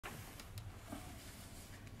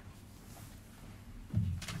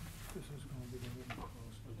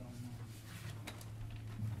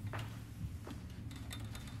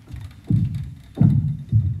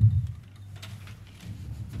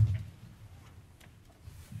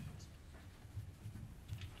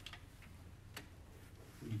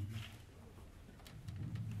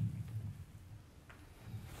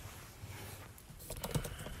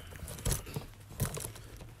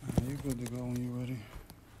good to go when you're ready.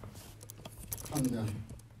 حمدا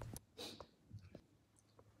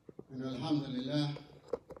إن الحمد لله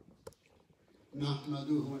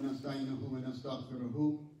نحمده ونستعينه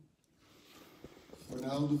ونستغفره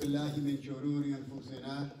ونعوذ بالله من شرور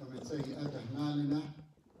أنفسنا ومن سيئات أعمالنا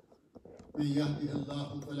من يهده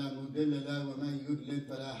الله فلا مضل له ومن يضلل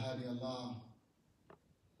فلا هادي له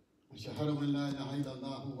أشهد أن لا إله إلا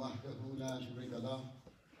الله وحده لا شريك له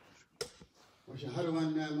وأشهد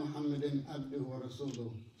أن محمدا عبده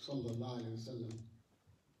ورسوله صلى الله عليه وسلم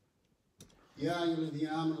يا أيها الذين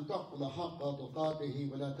آمنوا اتقوا الله حق تقاته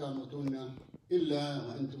ولا تموتن إلا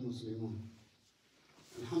وأنتم مسلمون.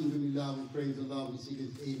 Alhamdulillah, we praise Allah, we seek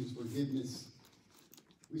His aid, His forgiveness.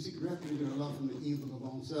 We seek refuge in Allah from the evils of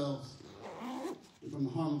ourselves and from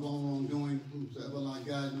the harm of all wrongdoing. Whosoever Allah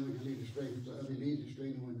guides, no one can lead astray. Whosoever leads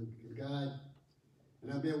astray, no one can guide.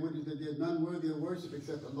 And I bear witness that there is none worthy of worship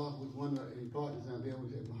except Allah with one or any partners. And I bear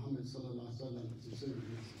witness that Muhammad sallallahu alaihi wasallam is the sinner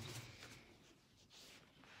message.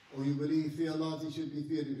 Or you believe, fear Allah as He should be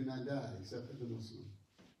feared, and do not die except as a Muslim.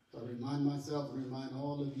 So I remind myself and remind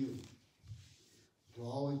all of you to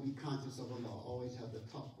always be conscious of Allah, always have the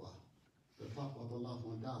taqwa of Allah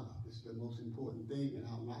subhanahu wa ta'ala. This is the most important thing in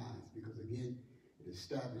our lives because again, it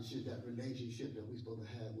establishes that relationship that we're supposed to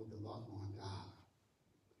have with Allah subhanahu wa ta'ala.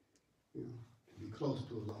 You know, to be close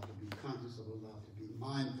to Allah, to be conscious of Allah, to be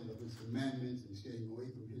mindful of His commandments and staying away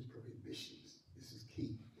from His prohibitions. This is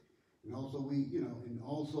key. And also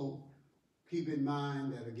also keep in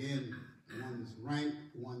mind that again, one's rank,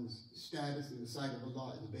 one's status in the sight of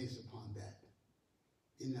Allah is based upon that.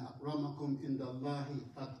 Inna akramakum indallahi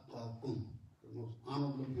atqakum. The most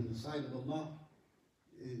honorable in the sight of Allah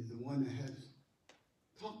is the one that has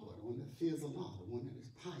taqwa, the one that fears Allah, the one that is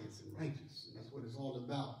pious and righteous. And that's what it's all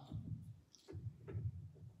about.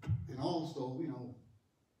 And also,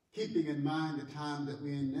 keeping in mind the time that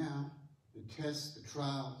we're in now, the tests, the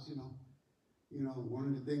trials, one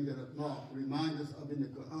of the things that Allah reminds us of in the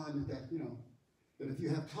Quran is that, that if you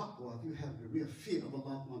have taqwa, if you have the real fear of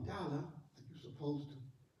Allah subhanahu wa ta'ala, like you're supposed to,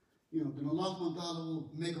 then Allah subhanahu wa ta'ala will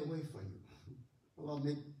make a way for you. Allah will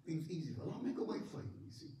make things easy for you. Allah will make a way for you,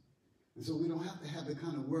 you see. And so we don't have to have the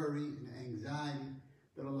kind of worry and anxiety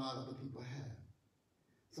that a lot of other people have.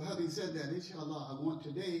 So having said that, inshallah, I want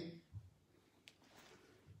today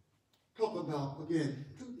talk about, again,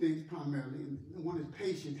 two things primarily. And one is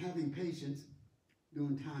patience, having patience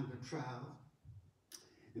during times of trial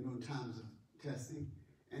and during times of testing,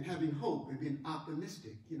 and having hope and being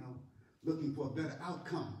optimistic, looking for a better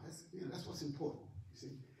outcome. That's what's important, you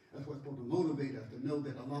see. That's what's supposed to motivate us to know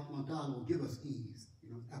that Allah subhanahu wa ta'ala will give us ease.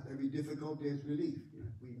 After every difficulty there's relief,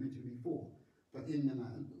 we mentioned before. But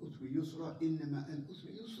innama al-usri yusra, innama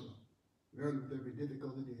al-usri yusra. Very, very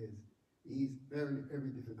difficult it is. Ease,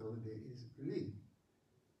 every difficulty there is relief.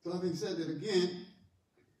 So having said that again,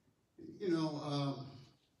 Allah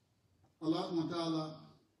subhanahu wa ta'ala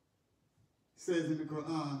says in the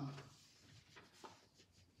Quran,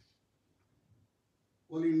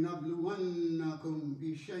 وَلِنَبْلُوَنَّكُمْ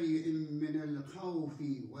بِشَيْءٍ مِّنَ الْخَوْفِ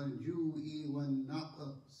وَالْجُوعِ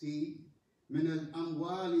وَالنَّقْصِ مِنَ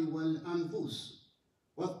الْأَمْوَالِ وَالْأَنفُسِ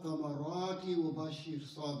وَالثَّمَرَاتِ وَبَشِّرِ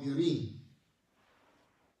الصَّابِرِينَ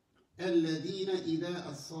الَّذِينَ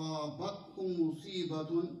إِذَا أَصَابَتْهُمْ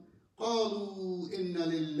مُصِيبَةٌ قَالُوا إِنَّ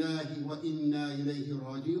لِلَّهِ وَإِنَّا إِلَيْهِ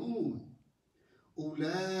رَاجِعُونَ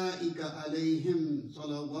أُولَئِكَ عَلَيْهِمْ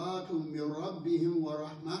صَلَوَاتٌ مِّن رَّبِّهِمْ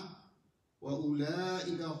وَرَحْمَةٌ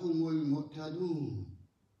وَأُولَئِكَ هُمُ الْمُهْتَدُونَ.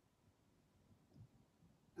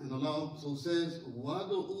 And Allah also says,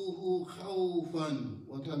 وَادْعُوهُ خَوْفًا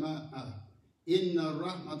وَطَمَعًا إِنَّ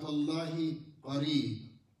رَحْمَةَ اللَّهِ قَرِيبٌ.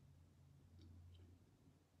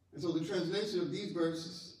 And so the translation of these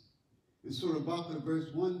verses in Surah Baqarah,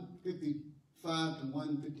 verse 155 to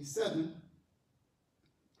 157,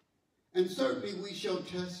 and certainly we shall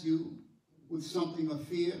test you with something of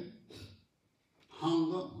fear,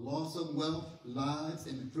 hunger, loss of wealth, lives,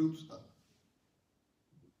 and the fruits,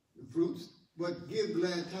 but give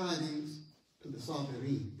glad tidings to the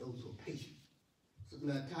sabirin, those who are patient. So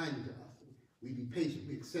glad tidings to us. We be patient,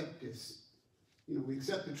 we accept this. We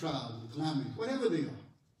accept the trials, the calamities, whatever they are.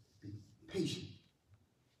 Be patient.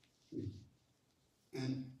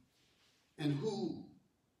 And who,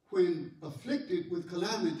 when afflicted with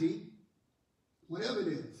calamity, whatever it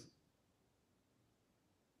is,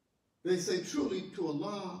 they say, truly to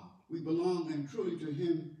Allah we belong and truly to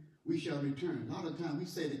Him we shall return. A lot of times we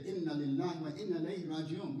say that, inna lillahi wa inna ilayhi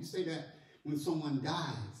raji'un. We say that when someone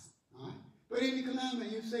dies. All right? But any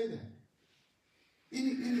calamity, you say that.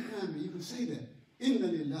 Any calamity, you can say that. Inna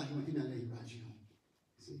lillahi wa inna ilayhi raji'un.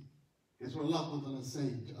 See? That's what Allah is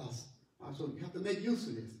saying to us. So you have to make use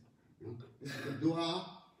of this. You know, this is the dua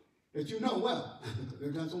that you know well.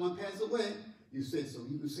 Every time someone passes away, you say so.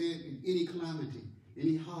 You can say it in any calamity,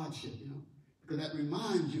 any hardship, you know, because that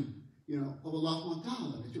reminds you, you know, of Allah subhanahu wa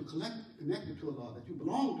ta'ala, that you're connected to Allah, that you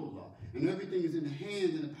belong to Allah, and everything is in the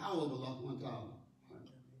hands and the power of Allah subhanahu wa ta'ala. Right?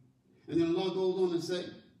 And then Allah goes on and say,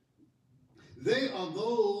 they are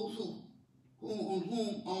those on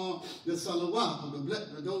whom are the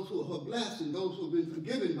salawat, those who are blessed and those who have been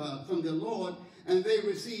forgiven from their Lord, and they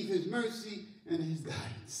receive his mercy and his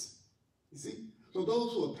guidance. You see? So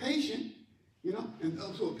those who are patient, you know, and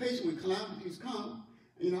those who are patient when calamities come,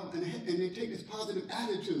 you know, and they take this positive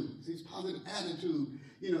attitude,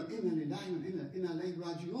 you know,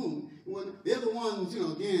 they're the ones, you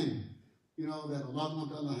know, again, you know, that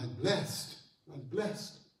Allah has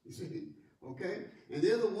blessed, you see, okay? And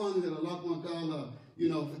they're the ones that Allah, you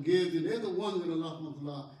know, forgives, and they're the ones that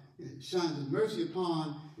Allah shines his mercy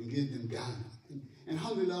upon and gives them guidance. And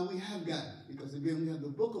alhamdulillah, we have guidance, because again, we have the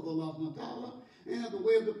book of Allah and have the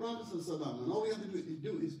way of the Prophet sallallahu. And all we have to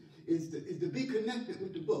do is to be connected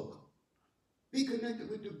with the book. Be connected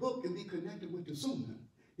with the book and be connected with the sunnah.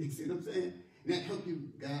 You see what I'm saying? And that helps you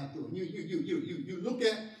guide through. You look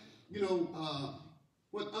at, you know,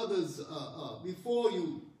 what others before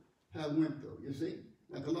you have went through, you see?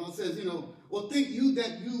 Like Allah says, you know, or think you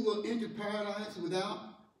that you will enter paradise without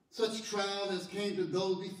such trials as came to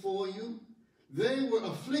those before you? They were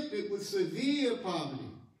afflicted with severe poverty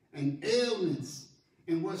and ailments,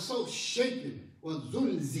 and were so shaken, or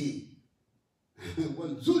zulzi. They were,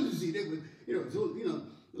 you know,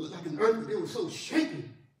 like an earthquake, they were so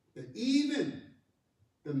shaken that even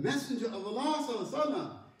the messenger of Allah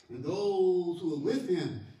sallallahu and those who were with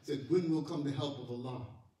him said, when will come the help of Allah?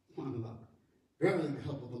 Verily the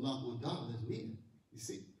help of Allah is needed. You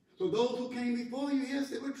see? So those who came before you, yes,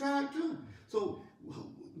 they were tried too. So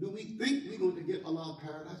do we think we're going to get Allah's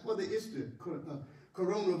paradise? Whether it's the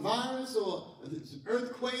coronavirus or it's an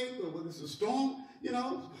earthquake or whether it's a storm, you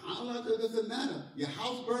know, Allah, it doesn't matter. Your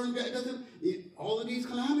house burned down, all of these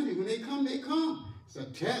calamities, when they come, they come. It's a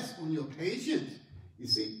test on your patience. You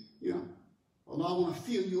see, you know, Allah want to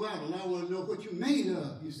feel you out. Allah want to know what you're made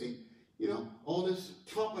of. You see, you know, all this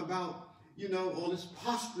talk about, you know, all this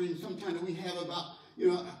posturing sometimes that we have about, you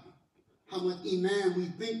know, how much Imam we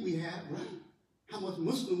think we have, right? How much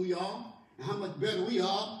Muslim we are, and how much better we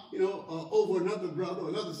are, you know, over another brother or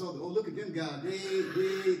another sister. Oh, look at them guys. And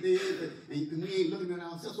we ain't looking at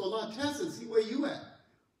ourselves. So Allah tests us, see where you at.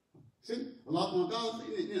 See? Allah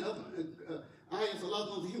in other ayahs,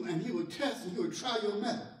 Allah and he will test and he will try your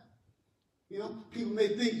metal. You know, people may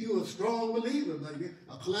think you're a strong believer, but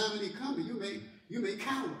a calamity coming, you may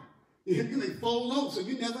cower. You may fall low, so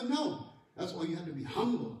you never know. That's why you have to be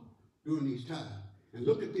humble during these times. And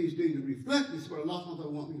look at these things and reflect. This is what Allah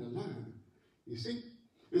wants me to learn. You see?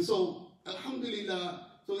 And so, alhamdulillah,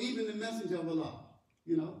 so even the messenger of Allah,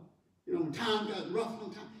 you know, when time got rough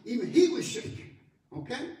sometimes, even he was shaking.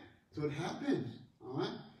 Okay? So it happens. All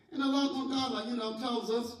right? And Allah, you know, tells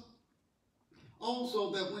us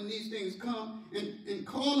also that when these things come, and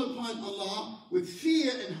call upon Allah with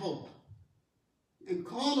fear and hope. And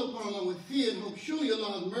call upon Allah with fear and hope. Surely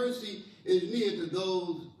Allah's mercy is near to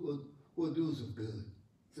those who are doers of good.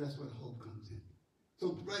 So that's where the hope comes in.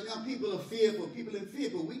 So right now people are fearful, people in fear,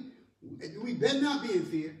 but we better not be in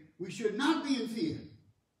fear. We should not be in fear.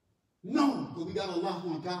 No, because we got Allah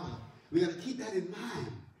subhanahu wa ta'ala. We got to keep that in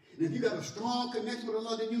mind. And if you got a strong connection with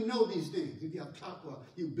Allah, then you know these things. If you have taqwa,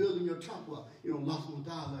 you building your taqwa, you know, Allah subhanahu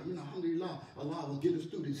wa ta'ala, you know, alhamdulillah, Allah will get us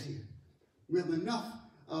through this here. We have enough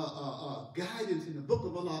guidance in the book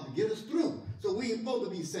of Allah to get us through. So we ain't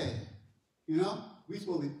supposed to be sad. You know? We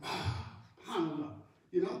supposed to be, subhanAllah.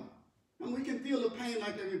 You know? And we can feel the pain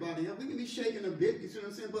like everybody else. We can be shaken a bit, you see what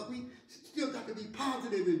I'm saying? But we still got to be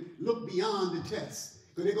positive and look beyond the tests.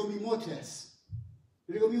 Because there are going to be more tests.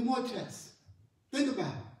 There are going to be more tests. Think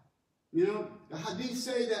about it. You know, the hadith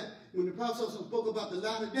say that when the Prophet spoke about the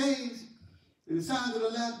latter days and the signs of the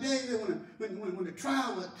last days, when the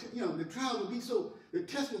trial would, you know, the trial would be so, the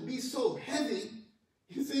test would be so heavy,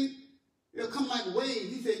 you see, it'll come like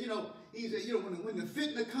waves. He said, when the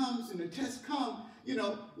fitna comes and the test come,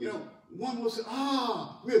 one will say,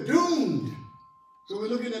 we're doomed. So we're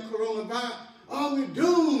looking at coronavirus, we're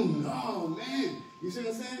doomed. Oh, man. You see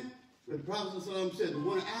what I'm saying? But the Prophet said, the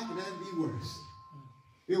one after that will be worse.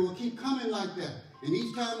 It will keep coming like that. And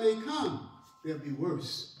each time they come, they'll be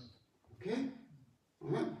worse. Okay? All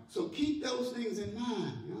right? So keep those things in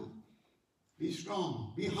mind, you know. Be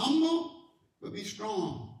strong. Be humble, but be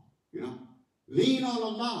strong, you know. Lean on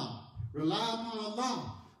Allah. Rely upon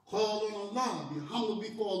Allah. Call on Allah. Be humble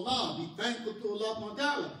before Allah. Be thankful to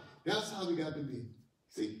Allah. That's how we got to be.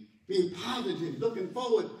 See? being positive, looking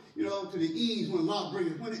forward, to the ease when Allah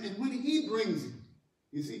brings it, and when He brings it.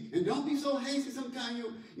 You see, and don't be so hasty. Sometimes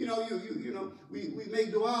we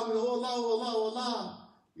make dua with oh Allah, oh Allah, oh Allah.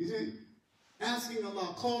 You see, asking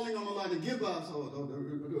Allah, calling on Allah to give us or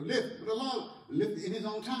to lift, but Allah lift in His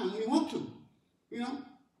own time when He wants to.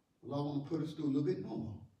 Allah want to put us through a little bit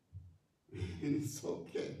more, and it's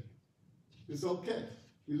okay. It's okay.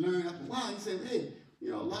 You learn after a while. He said, hey,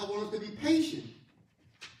 Allah wants us to be patient.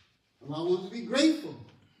 Allah wants us to be grateful.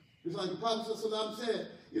 Just like the Prophet ﷺ said,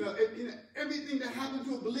 everything that happens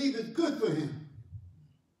to a believer is good for him.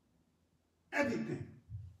 Everything.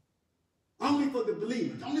 Only for the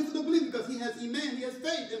believers. Only for the believer because he has iman, he has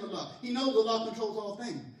faith in Allah. He knows Allah controls all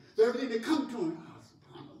things. So everything that comes to him,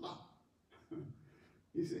 subhanAllah.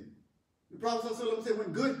 You see? The Prophet ﷺ said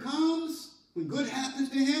when good comes, when good happens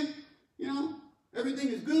to him, everything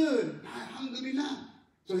is good. Alhamdulillah.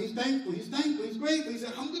 So he's thankful, he's grateful. He said,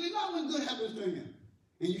 alhamdulillah when good happens to him.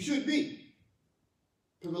 And you should be.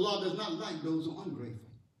 Because Allah does not like those who are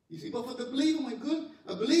ungrateful. You see, but for the believer,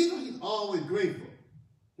 a believer, he's always grateful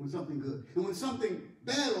when something good. And when something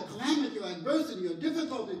bad or calamity or adversity or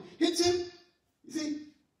difficulty hits him, you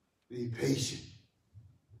see, be patient.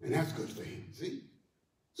 And that's good for him, see?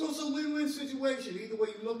 So it's a win-win situation, either way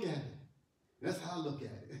you look at it. That's how I look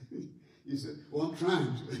at it. You say, well, I'm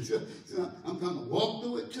trying to. So I'm trying to walk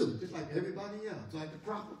through it too, just like everybody else, like the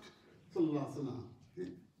Prophet.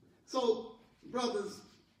 So, brothers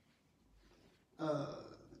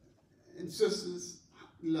and sisters,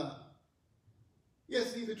 love.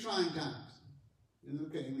 Yes, these are trying times. It's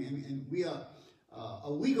okay. And we are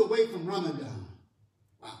a week away from Ramadan.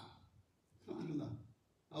 Wow.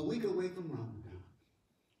 A week away from Ramadan.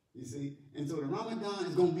 You see? And so the Ramadan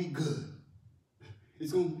is going to be good.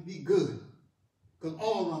 It's going to be good. Because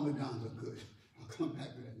all Ramadans are good. I'll come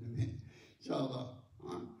back to that in a minute. Inshallah.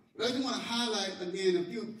 But I just want to highlight again a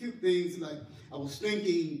few things. Like I was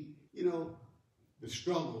thinking, the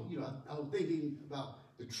struggle. I was thinking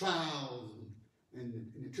about the trials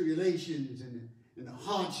and the tribulations and the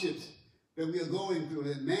hardships that we are going through,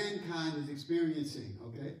 that mankind is experiencing.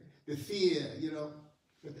 Okay, the fear,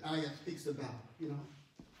 that the ayah speaks about.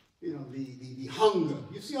 The hunger.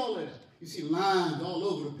 You see all of that. You see lines all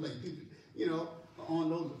over the place. People,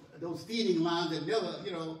 on those feeding lines that never,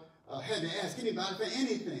 had to ask anybody for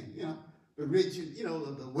anything. The rich,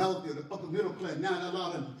 the wealthy, the upper middle class. Now a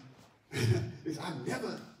lot of them, I've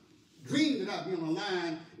never dreamed that I'd be on a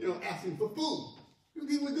line, asking for food. You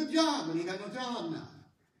people with a good job, and they got no job now.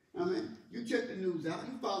 I mean, you check the news out,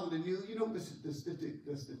 you follow the news, you know what the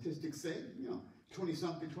statistics say,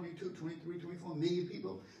 20-something, 22, 23, 24 million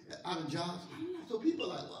people out of jobs. So people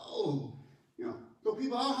are like, whoa, so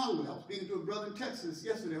people are hungry. I was speaking to a brother in Texas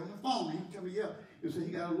yesterday on the phone, and he told me, he said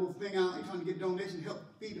he got a little thing out, he's trying to get donations to help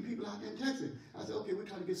feed the people out there in Texas. I said, okay, we're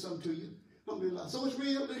trying to get something to you. Alhamdulillah. So it's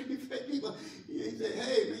real. People, he said,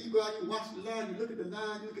 hey, man, you go out, you watch the line, you look at the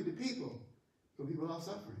line, you look at the people. So people are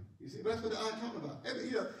suffering. You see, but that's what the ayah talking about.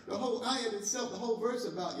 The whole ayah itself, the whole verse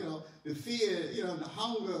about, the fear, the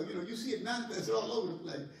hunger, you see it manifested all over the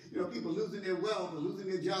place. People losing their wealth or losing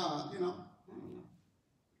their jobs,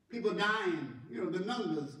 People dying, the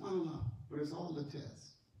numbers, I don't know. But it's all the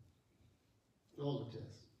tests. It's all the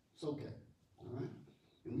tests. It's okay, all right?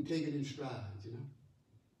 And we take it in strides,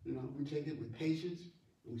 we take it with patience,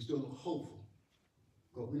 and we still look hopeful.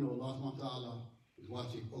 Because we know Allah subhanahu wa ta'ala is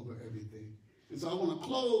watching over everything. And so I want to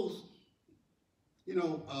close,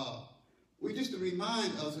 just to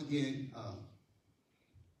remind us again,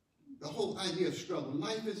 the whole idea of struggle.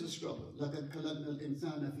 Life is a struggle.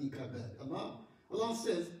 Allah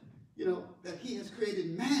says, that He has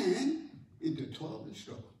created man into toil and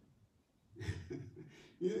struggle.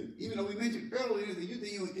 Even though we mentioned earlier that you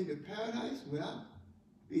think you went into paradise without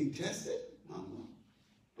being tested, I don't know.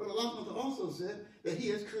 But Allah also said that He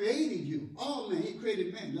has created you. All men, He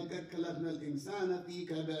created man. We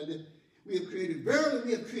have created, verily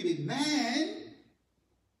we have created man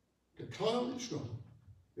to toil and struggle.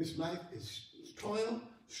 This life is toil,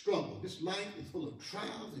 struggle. This life is full of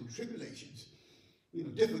trials and tribulations.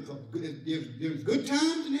 Difficult. There's good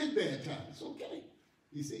times and there's bad times. It's okay.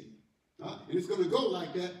 You see? And it's going to go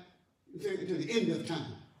like that until the end of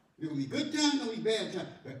time. There will be good times, there will be bad times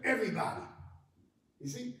for everybody. You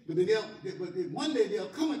see? But one day there'll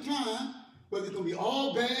come a time where it's going to be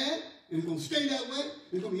all bad, and it's going to stay that way.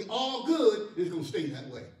 It's going to be all good, and it's going to stay that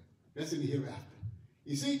way. That's in the hereafter.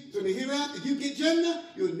 You see? So in the hereafter, if you get Jannah,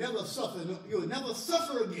 you'll never suffer. You'll never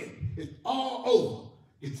suffer again. It's all over.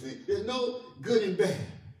 You see? There's no good and bad.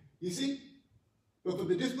 You see? But for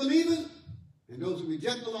the disbelievers, And those who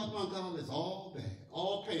reject Allah subhanahu wa ta'ala, it's all bad,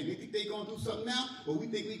 all pain. They think they're going to do something now, but we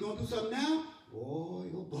think we're going to do something now. Boy,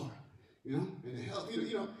 oh boy. You know, and the hell,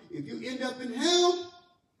 you know, if you end up in hell,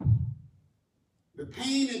 the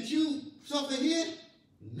pain that you suffer here,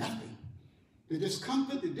 nothing. The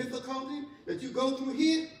discomfort, the difficulty that you go through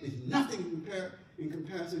here is nothing in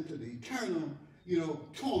comparison to the eternal, you know,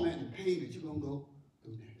 torment and pain that you're going to go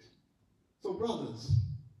through next. So brothers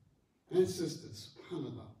and sisters,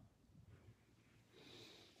 subhanAllah,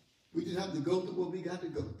 we just have to go through what we got to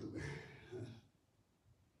go through.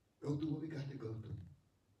 Go through what we got to go through.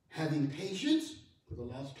 Having patience, because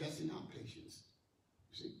Allah's testing our patience.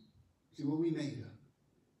 See what we made of.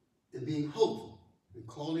 And being hopeful and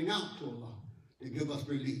calling out to Allah to give us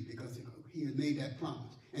relief because He has made that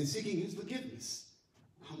promise. And seeking His forgiveness.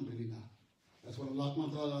 Alhamdulillah. That's what Allah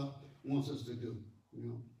subhanahu wa ta'ala wants us to do. You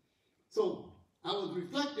know. So I was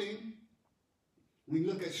reflecting, when you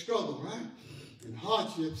look at struggle, right? And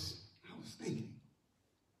hardships, I was thinking,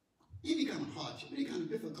 any kind of hardship, any kind of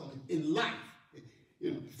difficulty in life,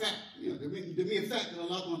 you know, the mere fact that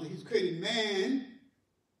Allah subhanahu wa ta'ala, He's created man,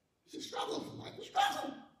 it's a struggle for life, a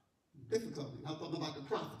struggle. Difficulty. I'm talking about the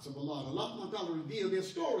prophets of Allah. Allah subhanahu wa ta'ala revealed their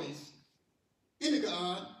stories in the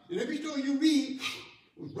Quran, and every story you read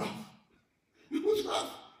was rough. It was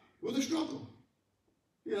rough. It was a struggle.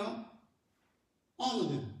 You know, all of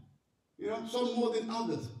them. You know, some more than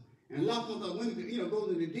others. And Allah subhanahu wa ta'ala, you know, goes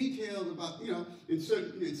into details about, you know, in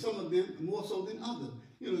some of them more so than others.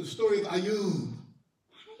 You know, the story of Ayub.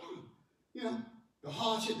 You know, the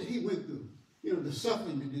hardship that he went through. You know, the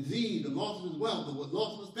suffering, the disease, the loss of his wealth, the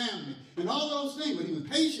loss of his family, and all those things. But he was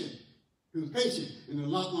patient. He was patient. And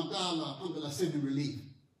Allah subhanahu wa ta'ala, alhamdulillah, sent him relief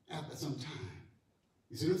after some time.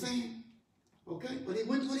 You see what I'm saying? Okay? But he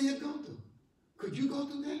went through what he had to go through. Could you go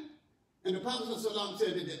through that? And the Prophet ﷺ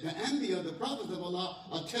said that the Anbiya, the prophets of Allah,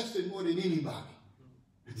 are tested more than anybody.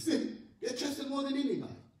 See? They're tested more than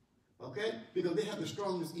anybody. Okay? Because they have the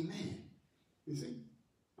strongest iman. You see?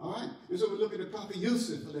 All right? And so we look at the Prophet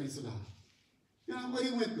Yusuf, alayhi salam. You know, what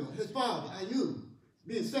he went through. His father, Ayub,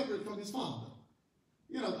 being separate from his father.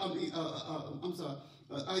 You know,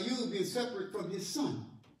 Ayub being separate from his son.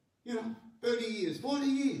 You know, 30 years, 40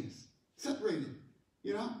 years, separated.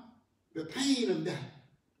 You know, the pain of that.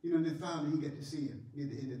 You know, and then finally he got to see him near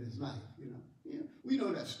the end of his life. You know, we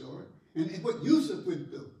know that story. And what Yusuf went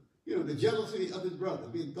through. You know, the jealousy of his brother,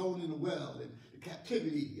 being thrown in the well, and the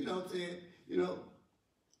captivity. You know what I'm saying? You know,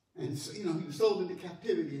 and so, you know, he was sold into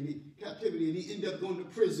captivity, and he ended up going to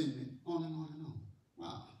prison, and on and on and on.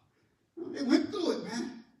 Wow. You know, they went through it,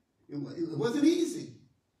 man. It wasn't easy.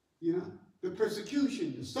 You know, the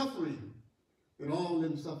persecution, the suffering that all of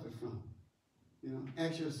them suffered from. You know,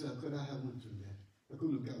 ask yourself, could I have went through that?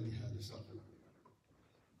 أقول قولي هذا استغفر الله.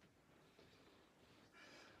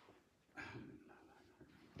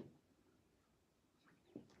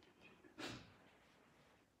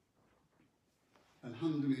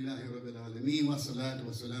 الحمد لله رب العالمين والصلاة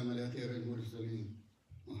والسلام على خير المرسلين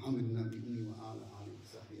محمد النبي وعلى آله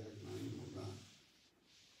وصحبه أجمعين وبعد.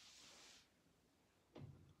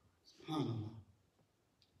 SubhanAllah.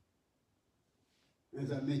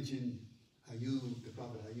 As I mentioned, Ayub, the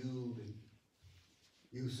Prophet Ayub, and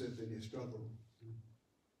Yusuf and their struggle,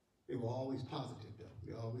 they were always positive, though.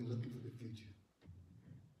 They were always looking for the future.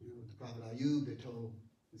 You know, the Prophet Ayub, they told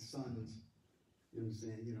his sons, you know what I'm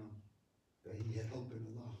saying, you know, that he had hope in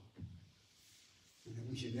Allah. And that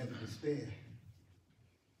we should never despair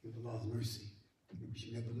with Allah's mercy. And we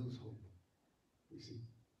should never lose hope. You see?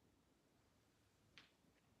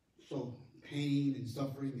 So, pain and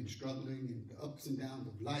suffering and struggling and the ups and downs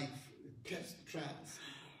of life, the tests, the trials,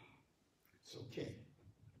 it's okay.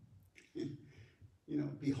 You know,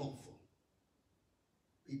 be hopeful.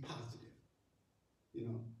 Be positive. You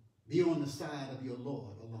know, be on the side of your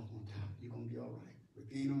Lord, Allah subhanahu wa ta'ala. You're going to be all right. But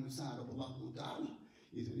if you ain't on the side of Allah subhanahu wa ta'ala,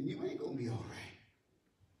 then you ain't going to be all right.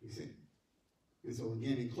 You see? And so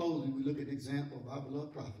again, in closing, we look at the example of our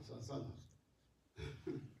beloved prophets, our sons.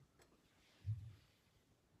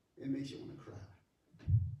 It makes you want to cry.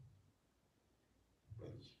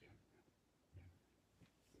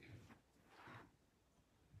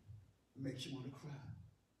 It makes you want to cry.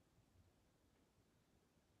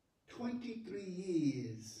 23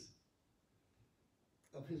 years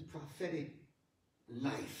of his prophetic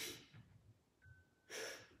life.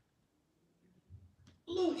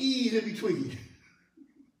 A little ease in between.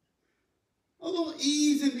 A little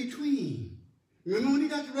ease in between. Remember when he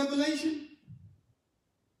got the revelation?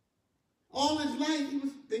 All his life,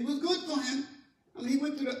 it was good for him. I mean, he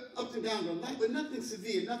went through the ups and downs of life, but nothing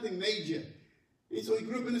severe, nothing major. And so he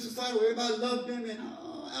grew up in a society where everybody loved him, and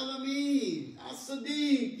al-Amin,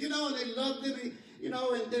 al-Sadiq, and they loved him,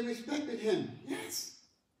 and they respected him. Yes.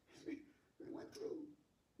 They went through.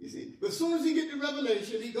 You see, but as soon as he get the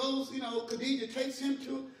revelation, he goes, Khadijah takes him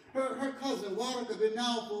to her cousin, Waraka bin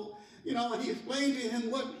Nawfal, and he explained to him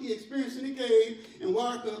what he experienced in the cave, and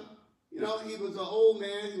Waraka, he was an old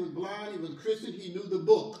man, he was blind, he was a Christian, he knew the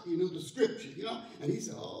book, he knew the scripture, and he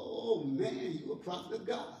said, oh man, you a prophet of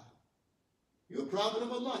God. You're a prophet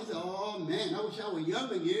of Allah. He said, oh man, I wish I were young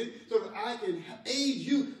again so that I can aid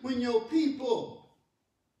you when your people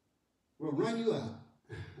will run you out.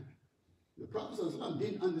 The Prophet ﷺ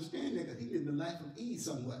didn't understand that because he lived a life of ease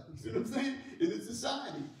somewhat. You see what I'm saying? In his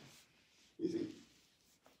society. You see?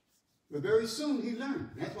 But very soon he learned.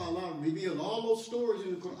 That's why Allah revealed all those stories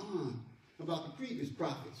in the Quran about the previous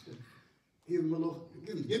prophets. Give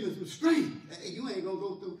them some strength. Hey, you ain't gonna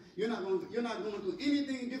go through. You're not going through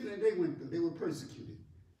anything different than they went through. They were persecuted.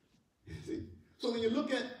 You see. So when you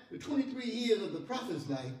look at the 23 years of the prophet's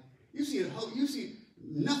life, you see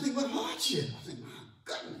nothing but hardship. I think, my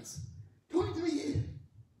goodness, 23 years.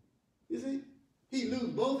 You see, he lose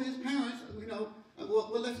both his parents.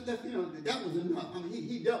 Well, that was enough. I mean,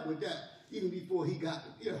 he dealt with that even before he got,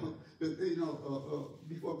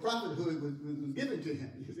 before prophethood was given to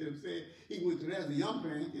him. You see what I'm saying? He went through that as a young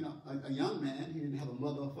man, a young man. He didn't have a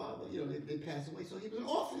mother or father. They passed away, so he was an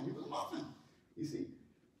orphan. He was an orphan. You see?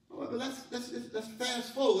 But let's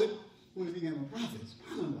fast forward when he became a prophet.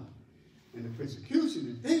 SubhanAllah. And the persecution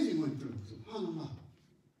and things he went through. SubhanAllah.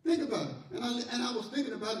 Think about it. And I was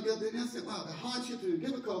thinking about it the other day, and I said, wow, the hardship and the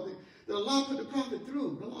difficulty that Allah put the prophet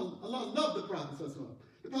through. Allah loved the prophet.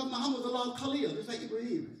 The prophet Muhammad was Allah's Khalil, just like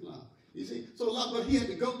Ibrahim. You see? So but he had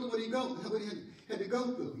to go through what he had to go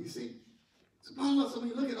through. You see? SubhanAllah, so when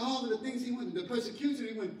you look at all of the things he went through, the persecution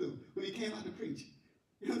he went through when he came out to preach.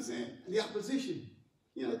 You know what I'm saying? And the opposition.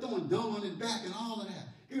 Throwing dung on his back and all of that.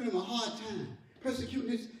 Giving him a hard time.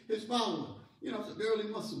 Persecuting his followers. The early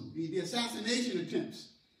Muslims. The assassination attempts.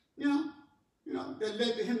 That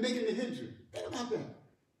led to him making the hijrah. Think about that.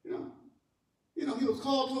 He was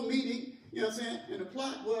called to a meeting, and the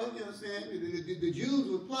plot was, the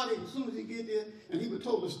Jews were plotting as soon as he get there, and he was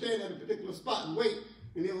told to stand at a particular spot and wait,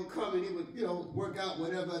 and they would come and he would, work out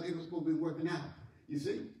whatever they were supposed to be working out, you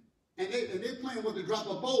see? And their plan was to drop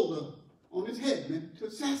a boulder on his head, man, to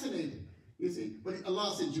assassinate him, you see? But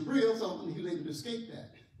Allah sent Jibreel, so he was able to escape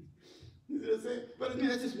that. You see what I'm saying? But again,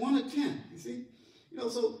 that's just one attempt, you see?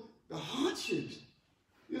 So the hardships,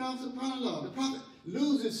 SubhanAllah, the prophet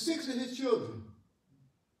loses 6 of his children.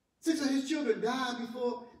 6 of his children died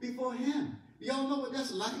before him. Y'all know what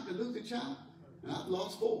that's like to lose a child? And I've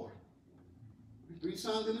lost 4. 3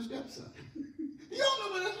 sons and a stepson. Y'all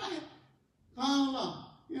know what that's like. SubhanAllah,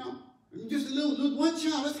 just to lose one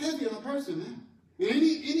child, that's heavy on a person, man. And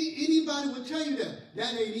anybody would tell you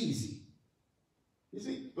that ain't easy. You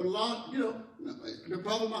see? But a lot, the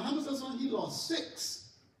Prophet Muhammad, he lost 6.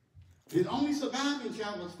 His only surviving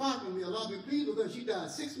child was Fatima, may Allah be pleased with her. She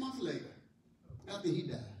died 6 months later after he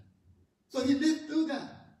died. So he lived through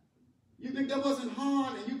that. You think that wasn't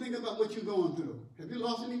hard, and you think about what you're going through. Have you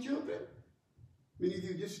lost any children? Many of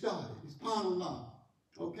you just started. It's SubhanAllah.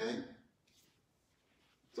 Okay?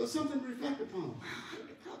 So something to reflect upon. Wow, how did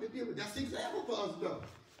the prophet deal with that? That's the example for us, though.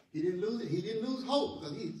 He didn't lose it. He didn't lose hope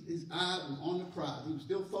because his eye was on the prize. He was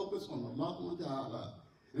still focused on Allah subhanahu wa ta'ala.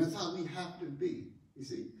 And that's how we have to be. You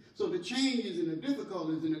see? So the changes and the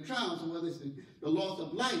difficulties and the trials, whether it's the loss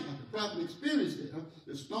of life, like the prophet experienced it,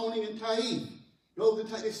 the stoning in Taif.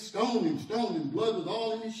 They stoned him. Blood was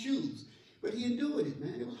all in his shoes. But he endured it,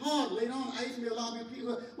 man. It was hard. Later on, I used to be a lot of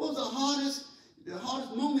people. What was the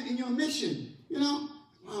hardest moment in your mission?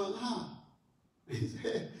 Allah. He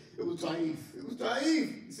said, it was Taif. It was Taif.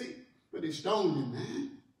 You see? But they stoned him,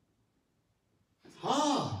 man. It's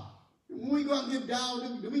hard. And when we go out and give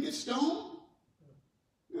dawah, do we get stoned?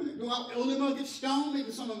 Do our ulama get stoned?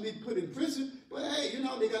 Maybe some of them get put in prison. But hey, they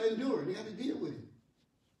got to endure it. They got to deal with it.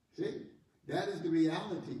 See? That is the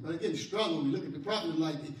reality. But again, struggle. We look at the prophet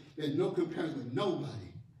like there's no comparison with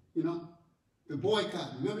nobody. The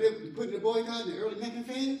boycott. Remember they put in the boycott in the early Meccan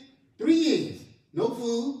phase? 3 years. No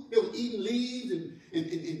food. They were eating leaves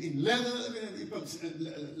and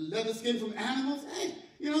leather skin from animals. Hey,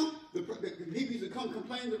 the people used to come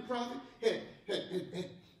complain to the prophet,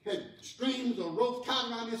 had strings or ropes tied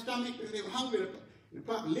around their stomach because they were hungry. The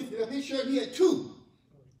prophet lifted up his shirt, he had 2.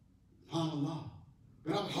 SubhanAllah.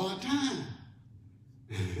 But that was a hard time.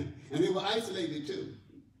 And they were isolated too.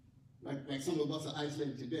 Like some of us are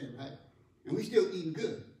isolated today, right? And we still eating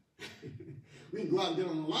good. We can go out and get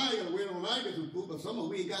on the line, or wait on the line, get some food, but some of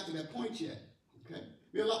us, we ain't got to that point yet. Okay?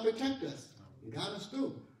 May Allah protect us and guide us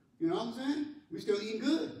through. You know what I'm saying? We still eating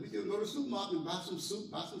good. We still go to the supermarket and buy some soup,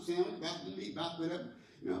 buy some sandwich, buy some meat, buy whatever.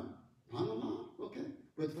 You know, okay.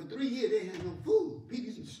 But for 3 years, they had no food. People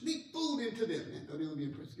used to sneak food into them, man, because they were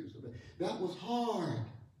being persecuted. So that was hard.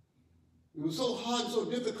 It was so hard and so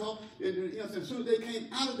difficult. And, you know, as soon as they came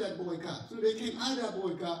out of that boycott,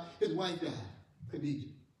 his wife died, Khadijah,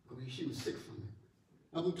 because she was sick from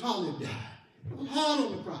it. Abu Talib died. It was hard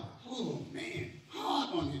on the prophet. Oh, man, hard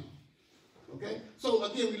on him. Okay? So,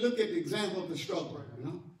 again, we look at the example of the struggle, you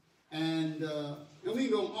know. And we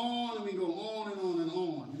go on and we go on and on and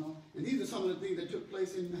on, you know. And these are some of the things that took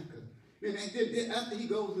place in Mecca. And then after he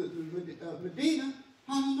goes to Medina,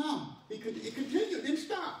 it continued, didn't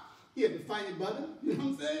stop. He had to fight at Badr, you know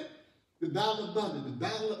what I'm saying? The Battle of Badr, the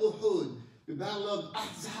Battle of Uhud, the Battle of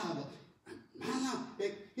Ahzab.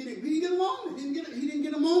 He didn't get a moment. He didn't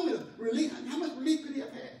get a moment of relief. How much relief could he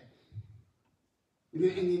have had? And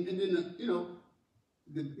then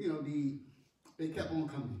they kept on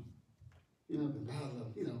coming. You know, the Battle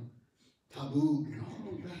of, Tabuk and all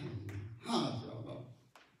those battles.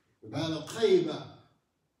 The Battle of Khaybar,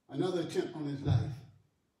 another attempt on his life.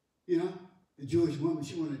 You know, the Jewish woman,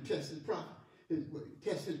 she wanted to test his prophet,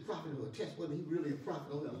 or test whether he really a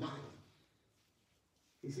prophet or a liar.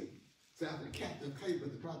 You see? So after the captain of Khaybar,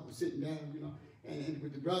 the prophet was sitting down, you know, and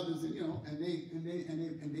with the brothers, and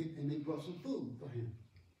they brought some food for him.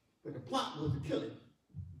 But the plot was to kill him.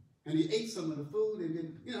 And he ate some of the food, and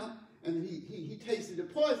then, and then he tasted the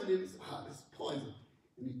poison, and he said, this is poison.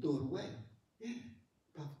 And he threw it away. Yeah,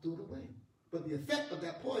 the prophet threw it away. But the effect of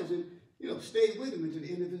that poison, stayed with him until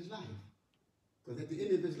the end of his life. Because at the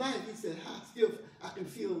end of his life, he said, I can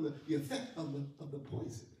feel the effect of the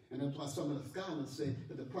poison. And that's why some of the scholars say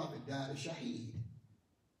that the prophet died a shaheed.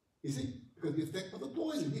 You see? Because the effect of the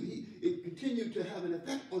poison, it continued to have an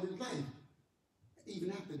effect on his life,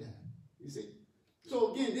 even after that. You see?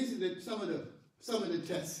 So again, this is some of the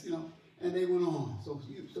tests, and they went on. So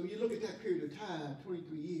you look at that period of time,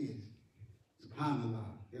 23 years.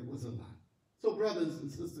 SubhanAllah, it was a lot. So brothers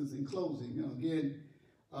and sisters, in closing, again,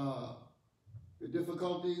 the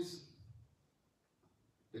difficulties,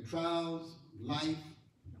 the trials, life,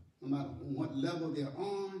 no matter what level they're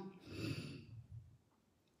on,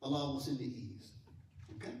 Allah will send the ease.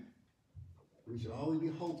 Okay? We should always be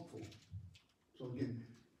hopeful. So again,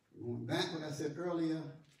 going back to what I said earlier,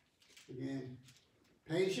 again,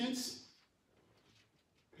 patience,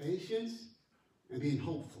 and being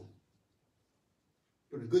hopeful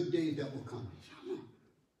for the good days that will come.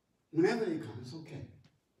 Whenever they come, it's okay.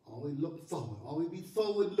 Always look forward. Always be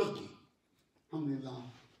forward looking.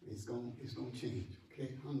 Alhamdulillah, it's going to change. Okay,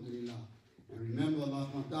 alhamdulillah. And remember, Allah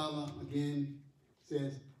subhanahu wa ta'ala again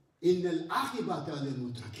says, Innal aqibata lil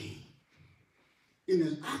muttaqin.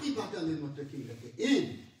 Innal aqibata lil muttaqin. At the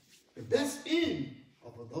end, the best end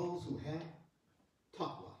are for those who have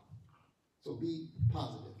taqwa. So be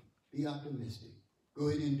positive, be optimistic, go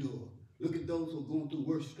ahead and endure. Look at those who are going through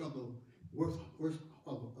worse struggle, worse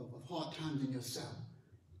of hard times in yourself.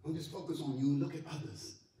 Don't just focus on you, look at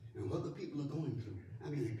others and what other people are going through.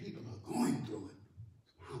 People are going through it.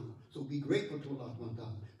 So be grateful to Allah subhanahu wa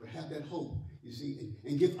ta'ala, but have that hope, you see,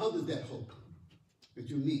 and give others that hope that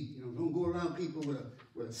you need. Don't go around people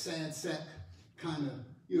with a sad sack kind of,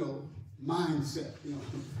 mindset.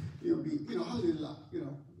 Alhamdulillah,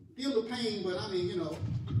 feel the pain, but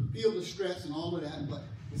feel the stress and all of that, but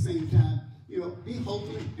at the same time, be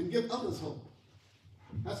hopeful and give others hope.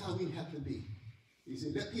 That's how we have to be. You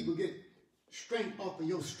see, let people get strength off of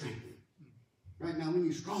your strength. Right now, we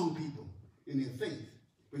need strong people in their faith.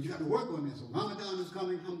 But you have to work on this. So Ramadan is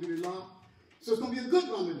coming, alhamdulillah. So it's going to be a good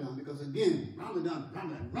Ramadan because, again, Ramadan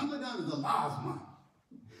is Allah's month.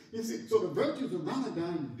 You see, so the virtues of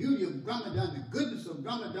Ramadan, the beauty of Ramadan, the goodness of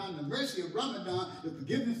Ramadan, the mercy of Ramadan, the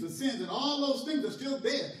forgiveness of sins, and all those things are still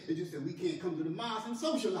there. It's just that we can't come to the mosque and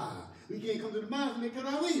socialize. We can't come to the mosque and make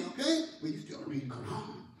Tarawih, okay? But you still read the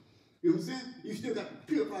Quran. You know what I'm saying? You still got to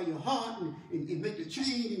purify your heart and make the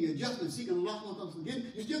change and your adjustment, seeking Allah's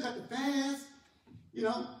forgiveness. You still got to fast.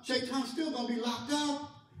 Shaitan's still going to be locked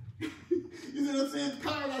up. You see what I'm saying?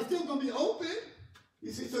 Paradise still going to be open.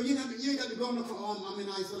 You see, so you ain't got to go I'm in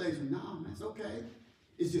isolation. No, that's okay.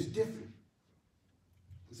 It's just different.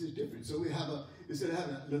 It's just different. So we have instead of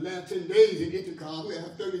having the last 10 days in Itikaf, we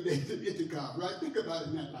have 30 days in Itikaf, right? Think about it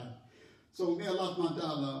in that light. So may Allah subhanahu wa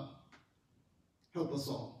ta'ala help us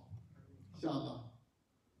all. Inshallah.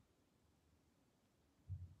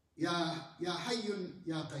 Ya Hayyun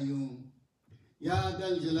Ya Qayyum. Ya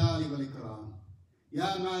Dal Jalali wal Ikram.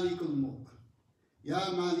 Ya Malikul Mulk.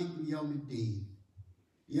 Ya Malik Yawmiddin.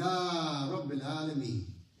 Ya Rabbil Alameen.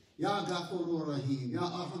 Ya Ghafurur Rahim. Ya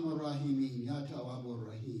Arhamur Rahimin. Ya Tawwabur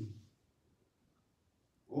Rahim.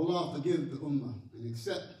 O Lord, forgive the Ummah and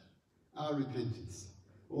accept our repentance.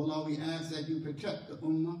 O Lord, we ask that you protect the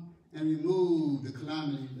Ummah and remove the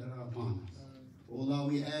calamities that are upon us. O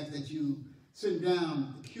Lord, we ask that you send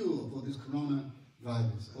down the cure for this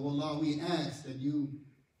coronavirus. O Lord, we ask that you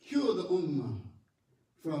cure the Ummah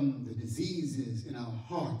from the diseases in our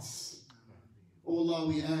hearts. O Lord,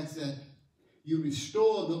 we ask that you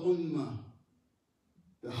restore the Ummah,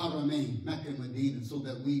 the Haramain, Mecca and Medina, so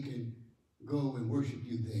that we can go and worship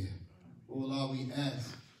you there. O Lord, we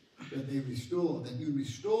ask that you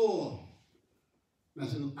restore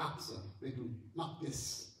Masjid al-Aqsa, Baitul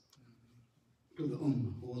Maqdis, to the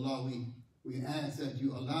Ummah. O Lord, we ask that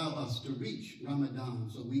you allow us to reach Ramadan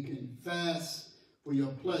so we can fast for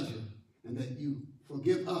your pleasure, and that you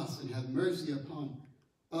forgive us and have mercy upon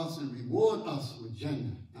us and reward us with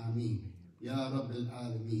Jannah. Amin. Ya Rabbil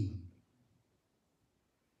Alameen.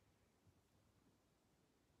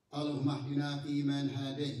 اللهم اهدنا فيمن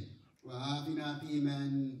هديت وعافنا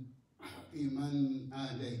فيمن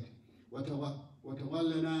عاديت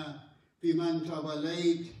وتولنا فيمن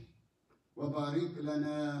توليت وبارك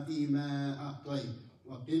لنا فيما أعطيت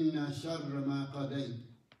وقنا شر ما قضيت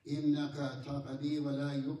إنك تقضي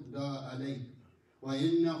ولا يقضى عليك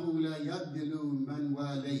وإنه لا يذل من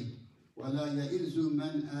واليت ولا يئز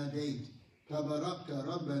من آديت تباركت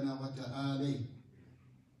ربنا وتعاليت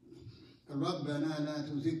ربنا لا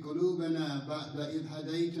تزغ قلوبنا بعد إذ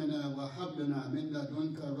هديتنا وهب لنا من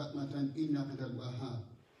لدنك رحمة إنك أنت الوهاب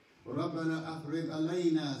ربنا أفرغ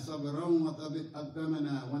علينا صبرا وثبت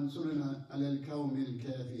أقدامنا وانصرنا على القوم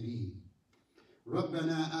الكافرين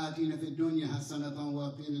ربنا آتنا في الدنيا حسنة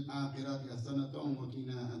وفي الآخرة حسنة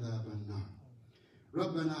وقنا عذاب النار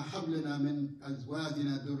ربنا هب لنا من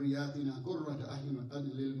أزواجنا ذرياتنا قرة أعين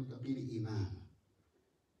واجعلنا للمتقين إماما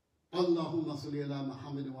اللهم صل على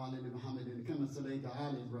محمد وعلى ال محمد كما صليت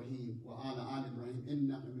على ابراهيم وعلى ال ابراهيم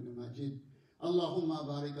انك حميد مجيد اللهم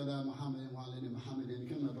بارك على محمد وعلى ال محمد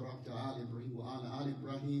كما باركت على ابراهيم وعلى ال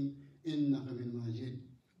ابراهيم انك حميد مجيد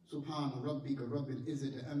سبحان ربك رب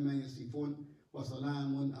العزة عما يصفون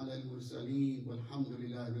وسلام على المرسلين والحمد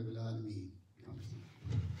لله رب العالمين.